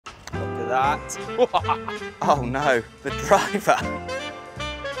that. Oh no, the driver.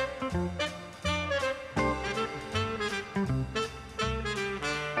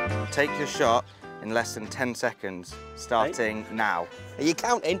 Take your shot in less than 10 seconds, starting now. Are you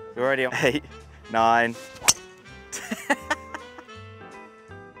counting? You're already on 8, 9.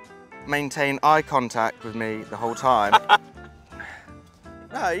 Maintain eye contact with me the whole time.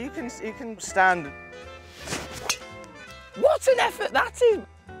 No, you can stand. What an effort that is!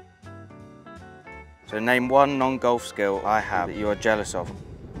 So name one non-golf skill I have that you are jealous of.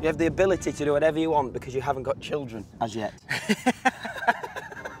 You have the ability to do whatever you want because you haven't got children as yet.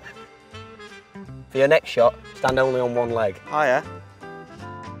 For your next shot, stand only on one leg. Higher.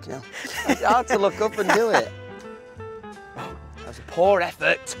 Yeah. It's hard to look up and do it. That's a poor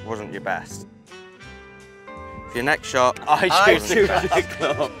effort. Wasn't your best. For your next shot, I choose to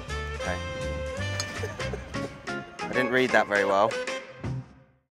club. Okay. I didn't read that very well.